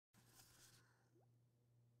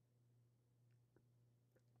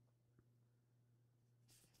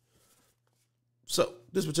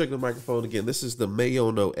this particular microphone, again, this is the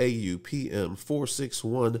MAONO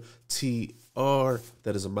AU-PM461TR.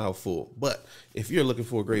 That is a mouthful. But if you're looking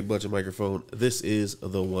for a great budget microphone, this is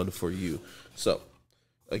the one for you. So,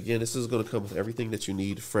 again, this is going to come with everything that you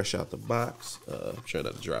need fresh out the box. Try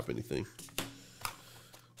not to drop anything.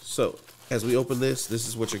 So, as we open this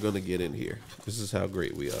is what you're going to get in here. This is how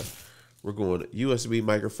great we are. We're going USB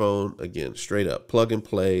microphone, again, straight up, plug and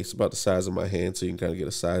play. It's about the size of my hand, so you can kind of get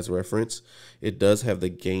a size reference. It does have the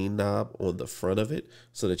gain knob on the front of it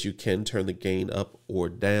so that you can turn the gain up or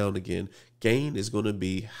down. Again, gain is going to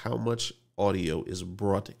be how much audio is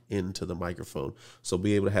brought into the microphone. So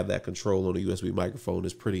being able to have that control on a USB microphone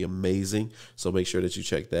is pretty amazing. So make sure that you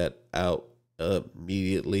check that out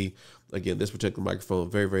immediately. Again, this particular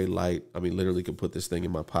microphone, very, very light. I mean, literally could put this thing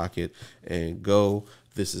in my pocket and go.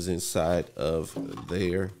 This is inside of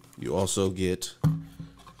there. You also get,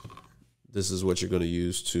 this is what you're going to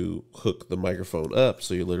use to hook the microphone up.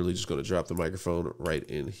 So you're literally just going to drop the microphone right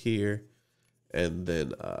in here. And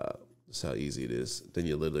then that's how easy it is. Then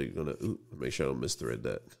you're literally going to, make sure I don't misthread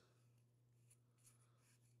that.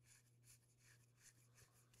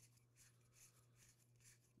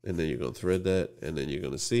 And then you're going to thread that, and then you're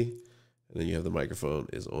going to see, and then you have the microphone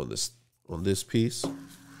is on this piece.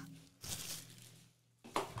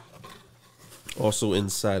 Also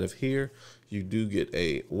inside of here, you do get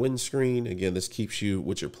a windscreen. Again, this keeps you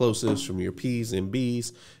with your plosives from your P's and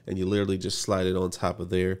B's, and you literally just slide it on top of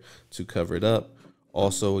there to cover it up.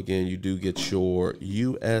 Also, again, you do get your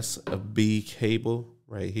USB cable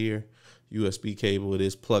right here. USB cable, it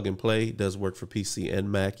is plug and play. It does work for PC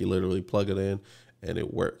and Mac. You literally plug it in and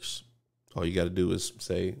it works. All you got to do is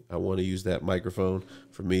say, I want to use that microphone.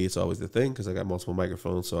 For me, it's always the thing because I got multiple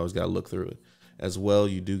microphones, so I always got to look through it. As well,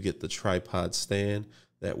 you do get the tripod stand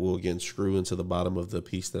that will, again, screw into the bottom of the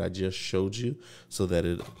piece that I just showed you so that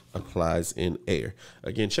it applies in air.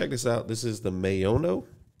 Again, check this out. This is the MAONO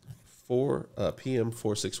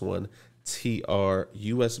PM461TR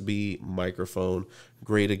USB microphone.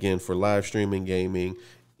 Great, again, for live streaming, gaming,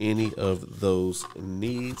 any of those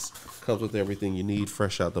needs. Comes with everything you need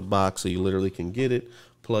fresh out the box, so you literally can get it,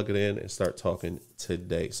 plug it in, and start talking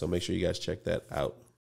today. So make sure you guys check that out.